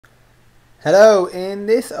Hello, in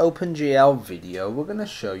this OpenGL video we're going to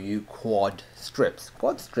show you quad strips.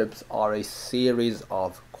 Quad strips are a series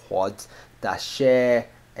of quads that share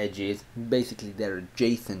edges. Basically they're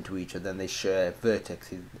adjacent to each other and they share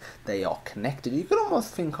vertices. They are connected. You can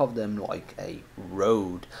almost think of them like a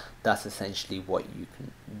road. That's essentially what you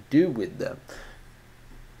can do with them.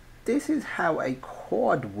 This is how a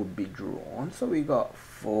quad would be drawn. So we got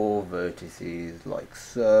 4 vertices like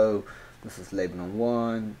so. This is labeled on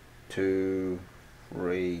 1, 2,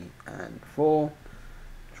 3 and 4.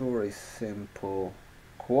 Draw a simple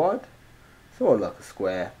quad, sort of like a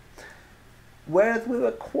square. Whereas with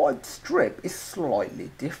a quad strip it's slightly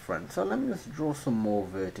different. So let me just draw some more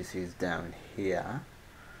vertices down here.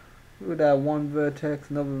 We would have one vertex,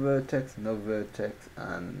 another vertex, another vertex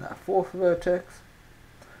and a 4th vertex.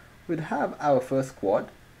 We'd have our first quad,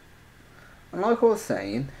 and like I was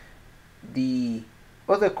saying, the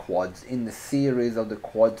other quads in the series of the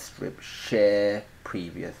quad strip share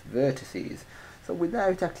previous vertices. So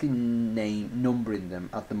without actually numbering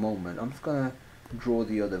them at the moment, I'm just going to draw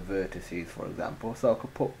the other vertices, for example. So I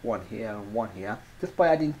could put one here and one here. Just by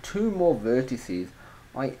adding 2 more vertices,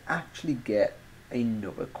 I actually get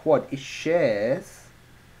another quad. It shares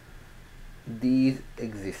these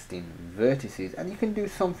existing vertices, and you can do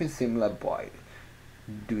something similar by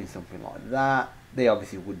doing something like that. They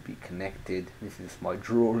obviously would be connected. This is my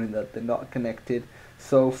drawing that they're not connected,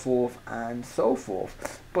 so forth and so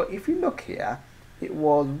forth. But if you look here, it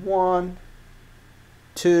was 1,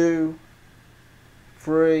 2,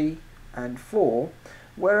 3 and 4,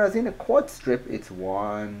 whereas in a quad strip it's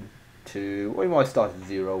 1, 2, or you might start at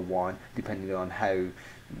 0, 1 depending on how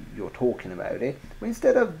you're talking about it. But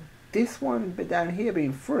instead of this one but down here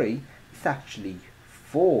being 3, it's actually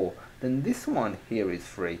 4. Then this one here is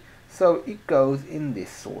 3. So it goes in this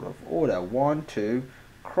sort of order. 1, 2,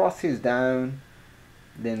 crosses down,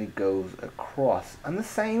 then it goes across. And the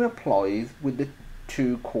same applies with the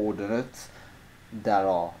 2 coordinates that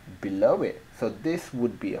are below it. So this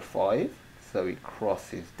would be a 5. So it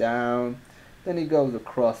crosses down, then it goes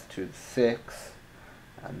across to 6,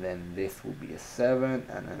 and then this will be a 7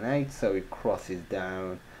 and an 8. So it crosses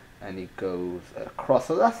down and it goes across.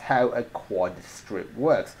 So that's how a quad strip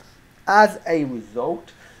works. As a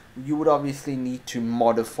result, you would obviously need to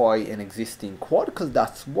modify an existing quad because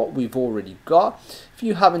that's what we've already got. If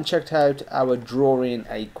you haven't checked out our drawing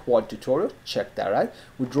a quad tutorial, check that out.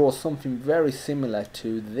 We draw something very similar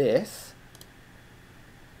to this.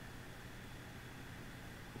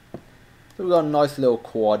 So we've got a nice little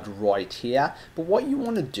quad right here, but what you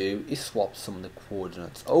want to do is swap some of the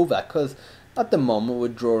coordinates over, because at the moment we're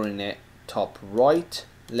drawing it top right,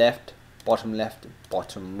 left,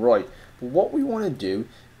 bottom right. But what we want to do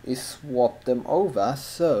is swap them over.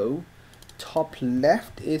 So top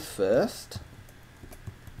left is first,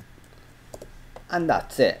 and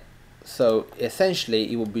that's it. So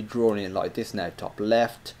essentially it will be drawing it like this now: top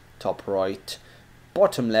left, top right,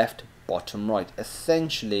 bottom left, bottom right.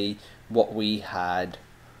 Essentially what we had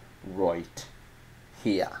right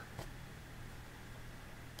here.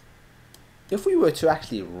 If we were to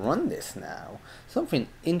actually run this now, something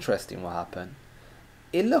interesting will happen.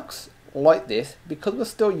 It looks like this because we're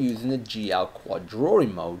still using the GL quad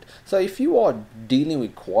drawing mode. So if you are dealing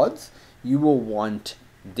with quads, you will want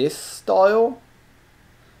this style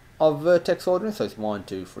of vertex ordering. So it's 1,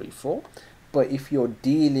 2, 3, 4. But if you're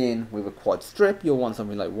dealing with a quad strip, you'll want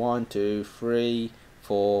something like 1, 2, 3,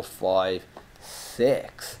 4, 5,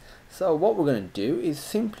 6. So what we're going to do is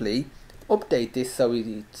simply update this so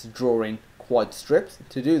it's drawing quad strips.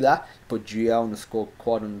 To do that, put GL underscore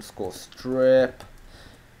quad underscore strip.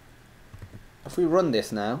 If we run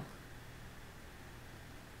this now,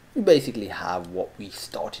 we basically have what we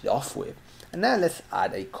started off with. And now let's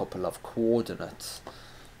add a couple of coordinates,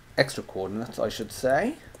 extra coordinates I should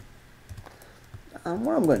say. And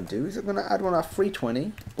what I'm going to do is I'm going to add one at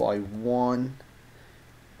 320 by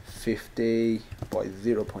 150 by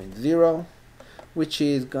 0.0, which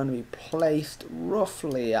is going to be placed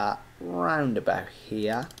roughly at round about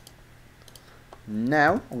here.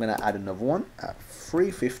 Now I'm going to add another one at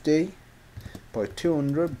 350 by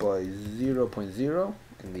 200 by 0.0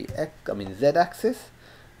 in the z-axis,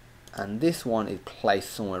 and this one is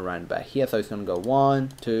placed somewhere around about here. So it's going to go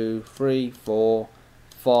 1, 2, 3, 4,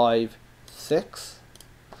 5, 6.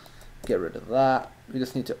 Get rid of that. We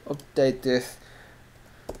just need to update this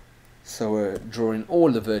so we're drawing all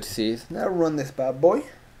the vertices. Now run this bad boy,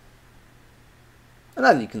 and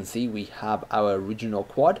as you can see we have our original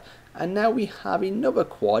quad, and now we have another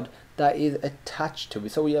quad that is attached to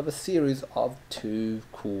it. So we have a series of 2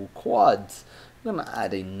 cool quads. I'm going to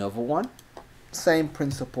add another one same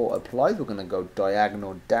principle applies. We're going to go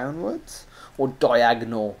diagonal downwards, or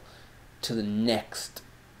diagonal to the next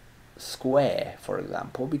square, for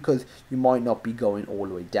example, because you might not be going all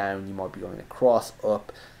the way down, you might be going across,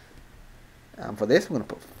 up. And for this, we're going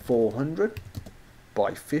to put 400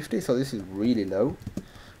 by 50, so this is really low,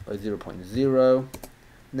 by 0.0.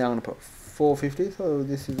 Now I'm going to put 450, so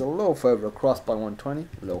this is a little further across by 120,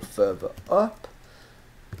 a little further up.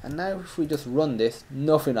 And now if we just run this,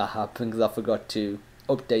 nothing will happen because I forgot to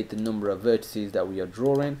update the number of vertices that we are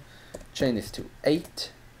drawing. Change this to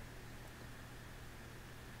 8.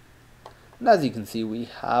 And as you can see, we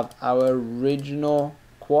have our original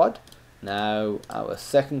quad, now our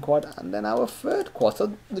second quad, and then our third quad.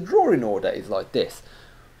 So the drawing order is like this: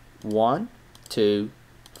 1, 2,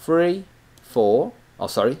 3, 4. Oh,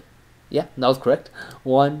 sorry. Yeah, that was correct.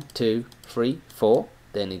 1, 2, 3, 4.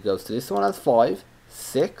 Then it goes to this one as 5,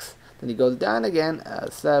 6. Then it goes down again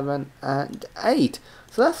as 7 and 8.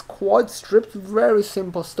 So that's quad strips, very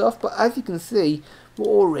simple stuff. But as you can see, we're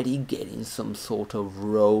already getting some sort of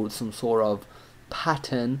road, some sort of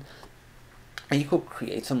pattern, and you could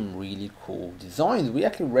create some really cool designs. We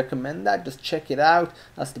actually recommend that. Just check it out.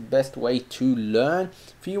 That's the best way to learn.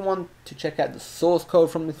 If you want to check out the source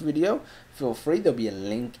code from this video, feel free. There'll be a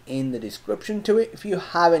link in the description to it. If you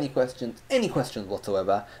have any questions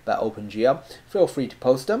whatsoever about OpenGL, feel free to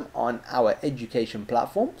post them on our education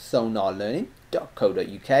platform,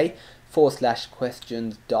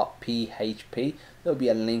 sonarlearning.co.uk/questions.php. There'll be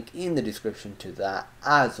a link in the description to that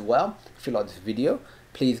as well. If you like this video,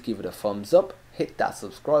 please give it a thumbs up, hit that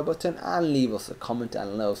subscribe button, and leave us a comment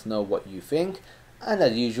and let us know what you think. And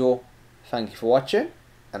as usual, thank you for watching,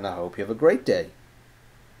 and I hope you have a great day.